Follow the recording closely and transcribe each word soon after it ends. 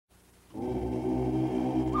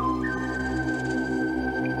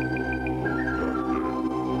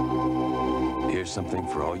something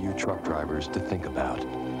for all you truck drivers to think about.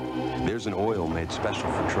 There's an oil made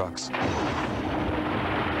special for trucks.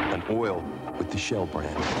 An oil with the Shell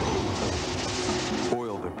brand.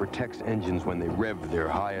 Oil that protects engines when they rev their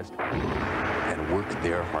highest and work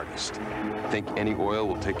their hardest. Think any oil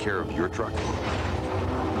will take care of your truck?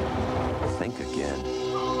 Think again.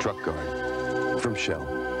 Truck Guard from Shell.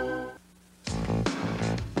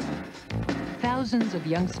 Thousands of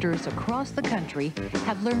youngsters across the country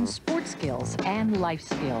have learned sports skills and life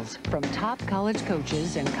skills from top college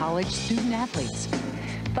coaches and college student athletes.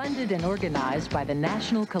 Funded and organized by the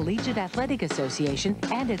National Collegiate Athletic Association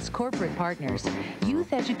and its corporate partners,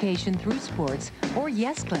 youth education through sports, or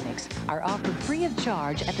YES clinics, are offered free of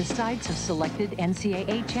charge at the sites of selected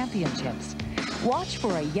NCAA championships. Watch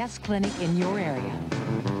for a YES clinic in your area.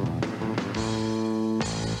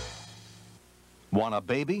 Want a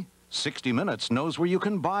baby? 60 Minutes knows where you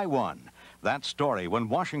can buy one. That story when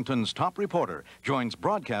Washington's top reporter joins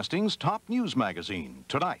broadcasting's top news magazine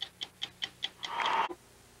tonight.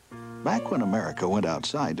 Back when America went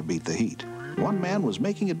outside to beat the heat, one man was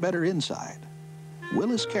making it better inside.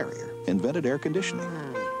 Willis Carrier invented air conditioning.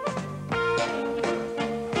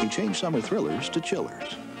 He changed summer thrillers to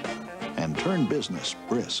chillers and turned business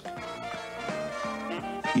brisk.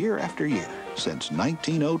 Year after year, since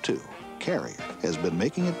 1902, Carrier has been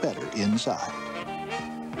making it better inside.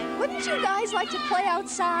 Wouldn't you guys like to play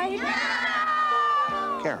outside?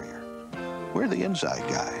 Carrier. We're the inside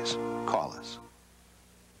guys. Call us.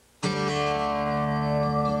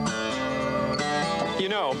 You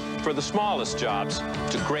know, for the smallest jobs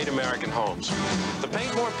to great American homes, the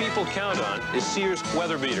paint more people count on is Sears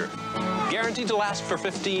Weather Beater. Guaranteed to last for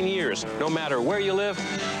 15 years, no matter where you live,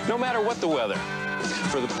 no matter what the weather.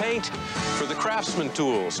 For the paint, for the craftsman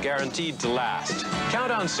tools, guaranteed to last.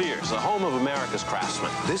 Count on Sears, the home of America's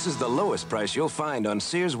craftsmen. This is the lowest price you'll find on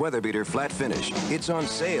Sears Weather Beater Flat Finish. It's on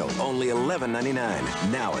sale, only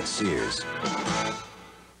 $11.99, now at Sears.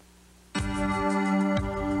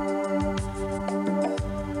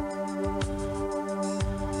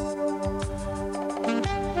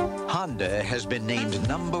 Honda has been named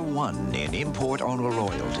 #1 in import owner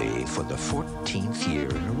loyalty for the 14th year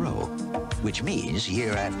in a row, which means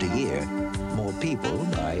year after year, more people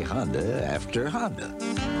buy Honda after Honda.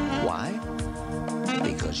 Why?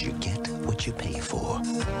 Because you get what you pay for.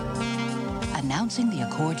 Announcing the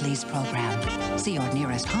Accord Lease Program. See your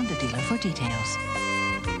nearest Honda dealer for details.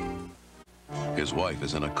 His wife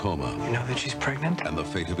is in a coma. You know that she's pregnant? And the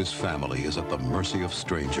fate of his family is at the mercy of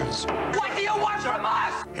strangers. What do you want from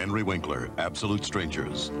us? Henry Winkler, Absolute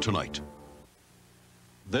Strangers, tonight.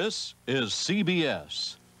 This is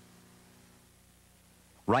CBS.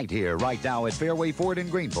 Right here, right now at Fairway Ford in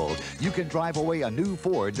Greenville, you can drive away a new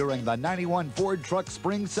Ford during the 91 Ford Truck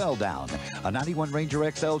Spring Sell Down. A 91 Ranger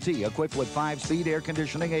XLT equipped with 5-speed air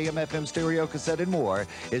conditioning, AM/FM stereo cassette, and more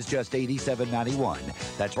is just $87.91.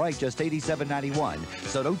 That's right, just $87.91.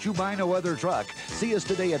 So don't you buy no other truck. See us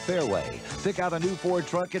today at Fairway. Pick out a new Ford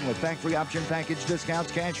truck, and with factory option package discounts,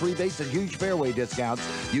 cash rebates, and huge Fairway discounts,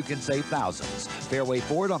 you can save thousands. Fairway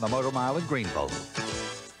Ford on the Motor Mile in Greenville.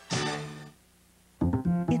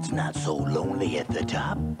 It's not so lonely at the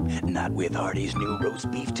top. Not with Hardee's new roast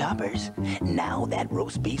beef toppers. Now that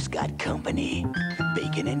roast beef's got company.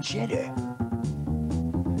 Bacon and cheddar.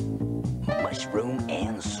 Mushroom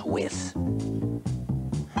and Swiss.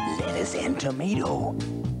 Lettuce and tomato.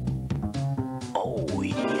 Oh,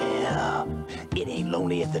 yeah. It ain't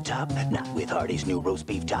lonely at the top, not with Hardee's new roast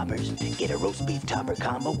beef toppers. Get a roast beef topper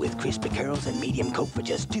combo with crispy curls and medium coke for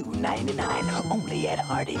just $2.99. Only at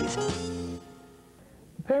Hardee's.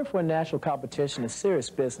 Preparing for a national competition is serious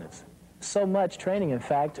business. So much training, in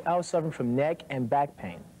fact, I was suffering from neck and back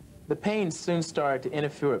pain. The pain soon started to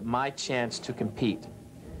interfere with my chance to compete.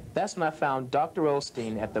 That's when I found Dr.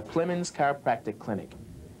 Osteen at the Plemmons Chiropractic Clinic.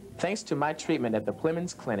 Thanks to my treatment at the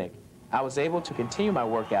Plemmons Clinic, I was able to continue my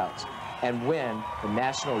workouts and win the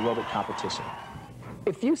national aerobic competition.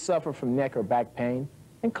 If you suffer from neck or back pain,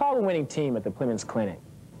 then call the winning team at the Plemmons Clinic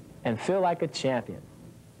and feel like a champion.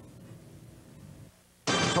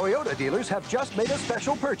 Toyota dealers have just made a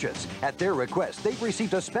special purchase. At their request, they've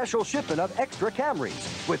received a special shipment of extra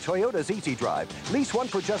Camrys. With Toyota's Easy Drive, lease one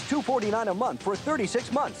for just $249 a month for 36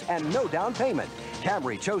 months and no down payment.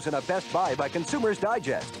 Camry chosen a best buy by Consumers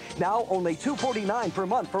Digest. Now only $249 per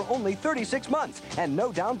month for only 36 months and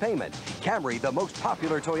no down payment. Camry, the most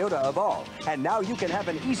popular Toyota of all. And now you can have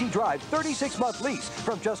an Easy Drive 36-month lease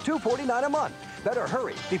from just $249 a month. Better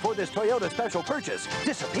hurry before this Toyota special purchase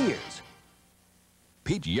disappears.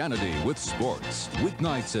 Pete Yanady with sports,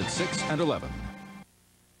 weeknights at 6 and 11.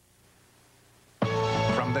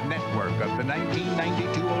 From the network of the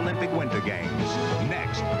 1992 Olympic Winter Games.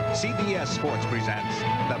 Next, CBS Sports presents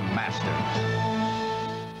The Masters.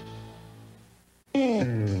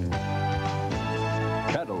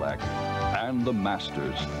 Cadillac and the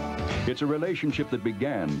Masters. It's a relationship that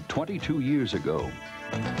began 22 years ago.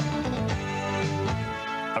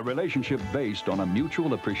 A relationship based on a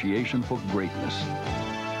mutual appreciation for greatness,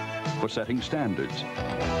 for setting standards,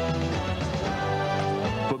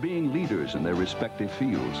 for being leaders in their respective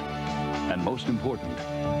fields, and most important,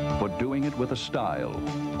 for doing it with a style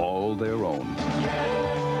all their own.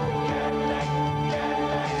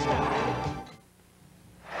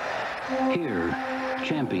 Here,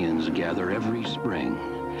 champions gather every spring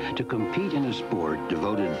to compete in a sport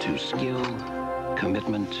devoted to skill,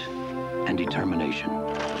 commitment, and determination.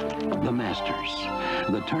 The Masters,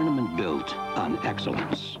 the tournament built on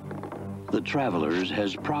excellence. The Travelers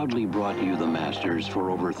has proudly brought you the Masters for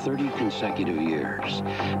over 30 consecutive years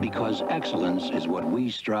because excellence is what we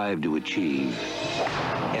strive to achieve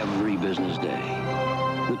every business day.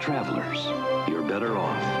 The Travelers, you're better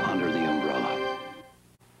off under the umbrella.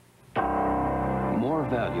 More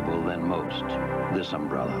valuable than most, this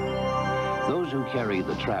umbrella. Those who carry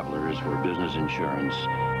the Travelers for business insurance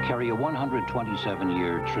carry a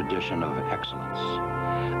 127-year tradition of excellence,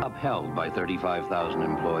 upheld by 35,000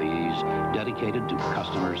 employees dedicated to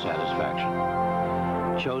customer satisfaction,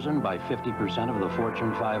 chosen by 50% of the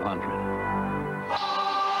Fortune 500.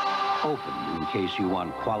 Opened in case you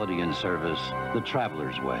want quality and service the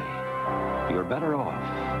Traveler's way. You're better off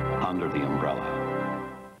under the umbrella.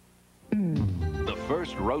 The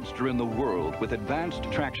first roadster in the world with advanced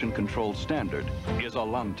traction control standard is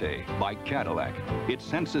Alante by Cadillac. It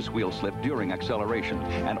senses wheel slip during acceleration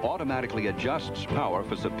and automatically adjusts power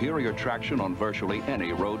for superior traction on virtually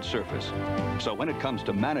any road surface. So when it comes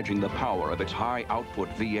to managing the power of its high output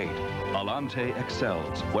V8, Alante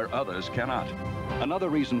excels where others cannot. Another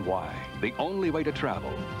reason why the only way to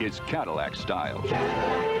travel is Cadillac style.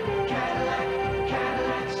 Cadillac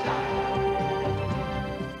style.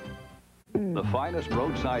 The finest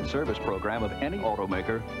roadside service program of any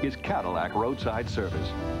automaker is Cadillac Roadside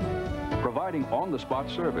Service. Providing on-the-spot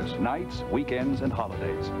service nights, weekends, and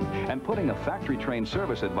holidays. And putting a factory-trained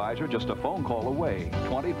service advisor just a phone call away,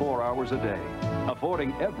 24 hours a day.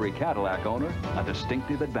 Affording every Cadillac owner a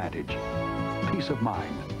distinctive advantage. Peace of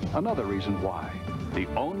mind. Another reason why the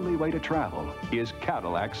only way to travel is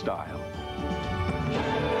Cadillac style.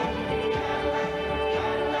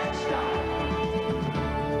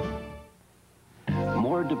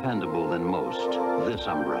 More dependable than most, this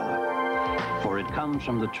umbrella. For it comes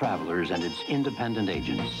from the Travelers and its independent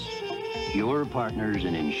agents. Your partners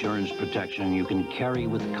in insurance protection you can carry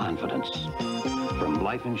with confidence. From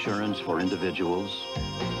life insurance for individuals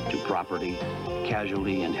to property,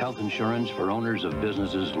 casualty, and health insurance for owners of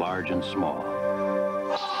businesses large and small.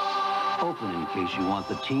 Open in case you want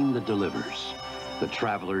the team that delivers. The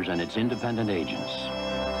Travelers and its independent agents.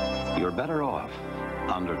 You're better off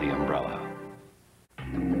under the umbrella.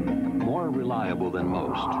 More reliable than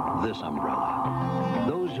most, this umbrella.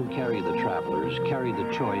 Those who carry the Travelers carry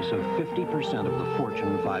the choice of 50% of the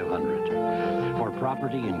Fortune 500 for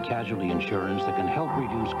property and casualty insurance that can help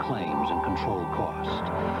reduce claims and control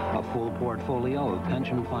cost. A full portfolio of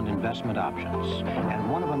pension fund investment options and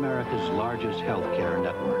one of America's largest healthcare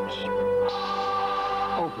networks.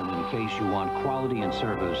 Open in case you want quality and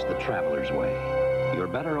service the Travelers way. You're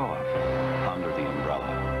better off under the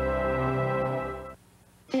umbrella.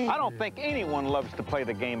 I don't think anyone loves to play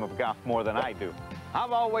the game of golf more than I do.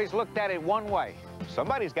 I've always looked at it one way.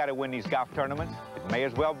 Somebody's got to win these golf tournaments. It may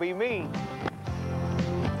as well be me.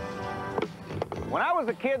 When I was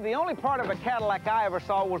a kid, the only part of a Cadillac I ever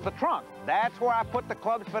saw was the trunk. That's where I put the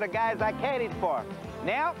clubs for the guys I caddied for.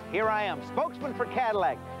 Now, here I am, spokesman for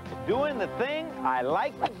Cadillac, doing the thing I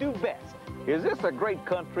like to do best. Is this a great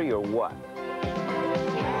country or what?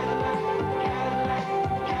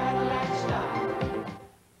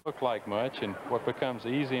 Look like much, and what becomes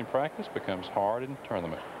easy in practice becomes hard in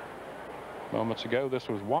tournament. Moments ago, this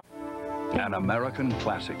was one. An American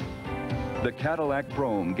classic. The Cadillac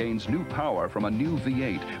Brougham gains new power from a new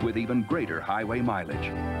V8 with even greater highway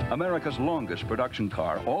mileage. America's longest production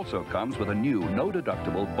car also comes with a new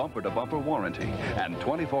no-deductible bumper-to-bumper warranty and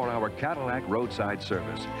 24-hour Cadillac roadside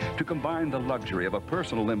service to combine the luxury of a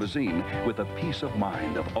personal limousine with the peace of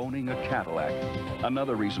mind of owning a Cadillac.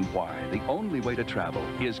 Another reason why the only way to travel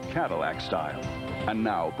is Cadillac style. And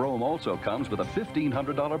now Brougham also comes with a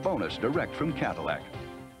 $1,500 bonus direct from Cadillac.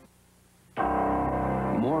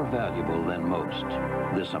 More valuable than most,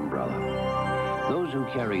 this umbrella. Those who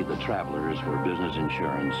carry the Travelers for business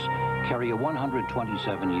insurance carry a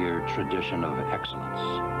 127-year tradition of excellence,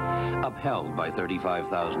 upheld by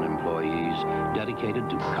 35,000 employees dedicated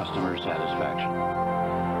to customer satisfaction,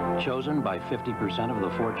 chosen by 50% of the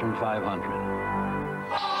Fortune 500,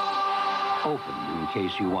 opened in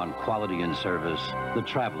case you want quality and service the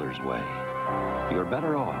traveler's way. You're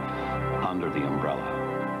better off under the umbrella.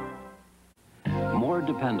 More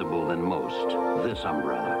dependable than most, this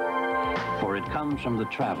umbrella, for it comes from the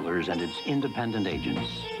travelers and its independent agents.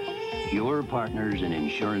 Your partners in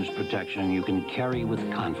insurance protection you can carry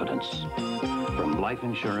with confidence. From life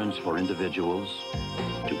insurance for individuals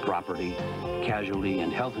to property, casualty,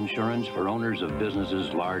 and health insurance for owners of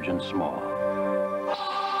businesses large and small.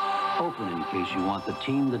 Open in case you want the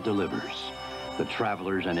team that delivers, the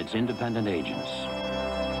travelers and its independent agents.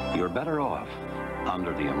 You're better off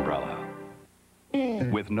under the umbrella.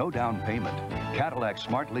 With no down payment, Cadillac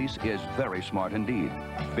Smart Lease is very smart indeed.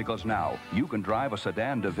 Because now, you can drive a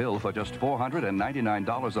Sedan DeVille for just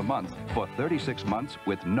 $499 a month for 36 months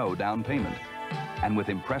with no down payment. And with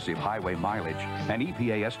impressive highway mileage, an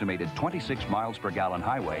EPA estimated 26 miles per gallon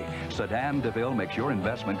highway, Sedan DeVille makes your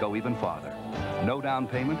investment go even farther. No down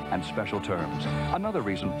payment and special terms. Another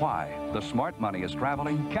reason why the smart money is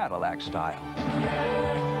traveling Cadillac style.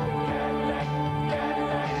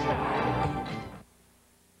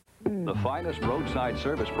 The finest roadside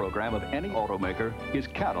service program of any automaker is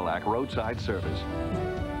Cadillac Roadside Service.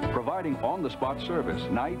 Providing on-the-spot service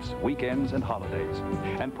nights, weekends, and holidays.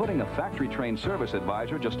 And putting a factory-trained service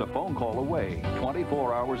advisor just a phone call away,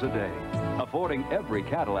 24 hours a day. Affording every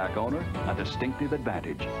Cadillac owner a distinctive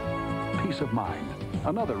advantage. Peace of mind.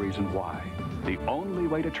 Another reason why the only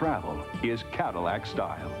way to travel is Cadillac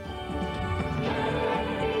style.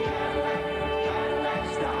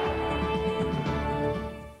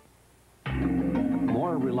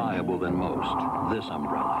 More reliable than most, this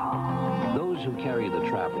umbrella. Those who carry the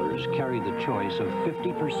travelers carry the choice of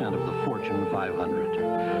 50% of the Fortune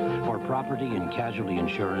 500 for property and casualty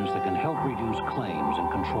insurance that can help reduce claims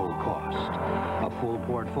and control cost. A full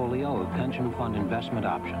portfolio of pension fund investment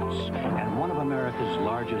options and one of America's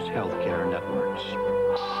largest healthcare networks.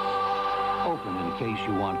 Open in case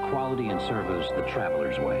you want quality and service the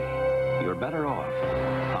traveler's way. You're better off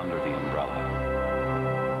under the umbrella.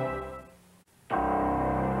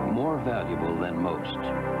 More valuable than most,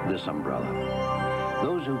 this umbrella.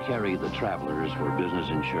 Those who carry the travelers for business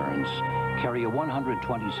insurance carry a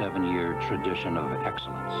 127-year tradition of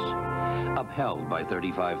excellence, upheld by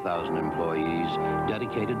 35,000 employees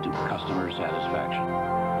dedicated to customer satisfaction,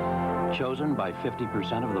 chosen by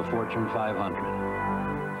 50% of the Fortune 500.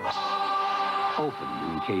 Open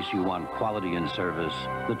in case you want quality and service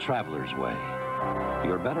the traveler's way.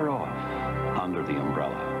 You're better off under the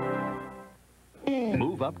umbrella.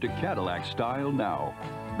 Move up to Cadillac style now,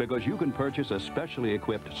 because you can purchase a specially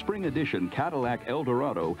equipped Spring Edition Cadillac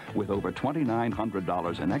Eldorado with over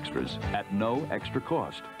 $2,900 in extras at no extra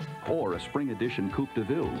cost. Or a Spring Edition Coupe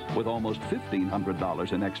DeVille with almost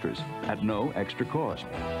 $1,500 in extras at no extra cost.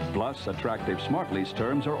 Plus, attractive Smart Lease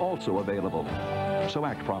terms are also available. So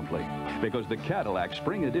act promptly, because the Cadillac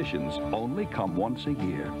Spring Editions only come once a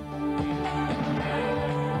year.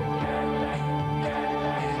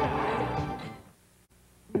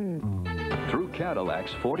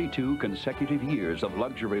 Cadillac's 42 consecutive years of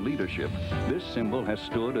luxury leadership, this symbol has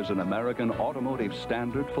stood as an American automotive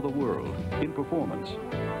standard for the world in performance,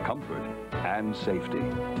 comfort, and safety.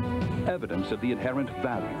 Evidence of the inherent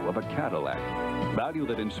value of a Cadillac, value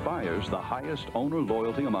that inspires the highest owner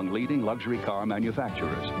loyalty among leading luxury car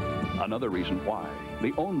manufacturers. Another reason why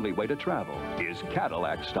the only way to travel is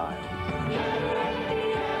Cadillac style.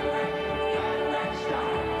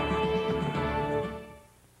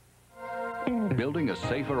 Building a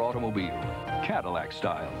safer automobile, Cadillac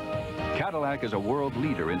style. Cadillac is a world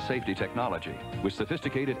leader in safety technology with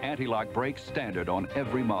sophisticated anti-lock brakes standard on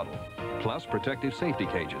every model, plus protective safety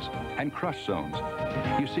cages and crush zones.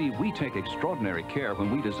 You see, we take extraordinary care when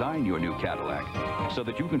we design your new Cadillac so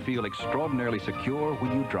that you can feel extraordinarily secure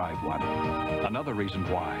when you drive one. Another reason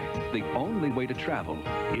why the only way to travel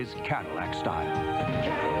is Cadillac style.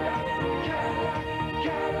 Cadillac, Cadillac,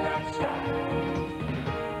 Cadillac style.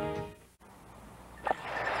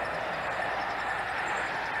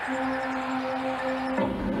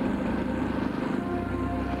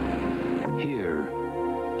 Here,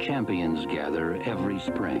 champions gather every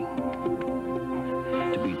spring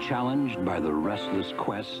to be challenged by the restless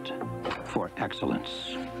quest for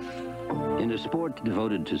excellence. In a sport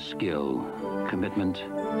devoted to skill, commitment,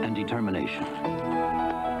 and determination.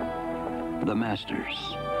 The Masters,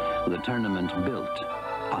 the tournament built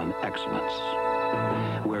on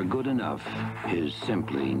excellence, where good enough is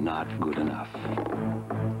simply not good enough.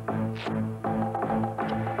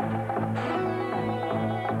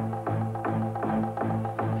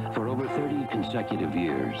 consecutive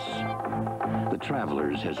years, the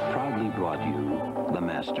Travelers has proudly brought you the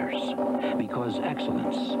Masters, because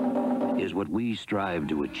excellence is what we strive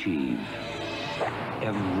to achieve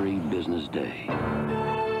every business day.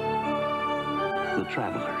 The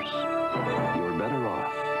Travelers, you're better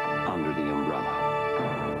off under the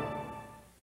umbrella.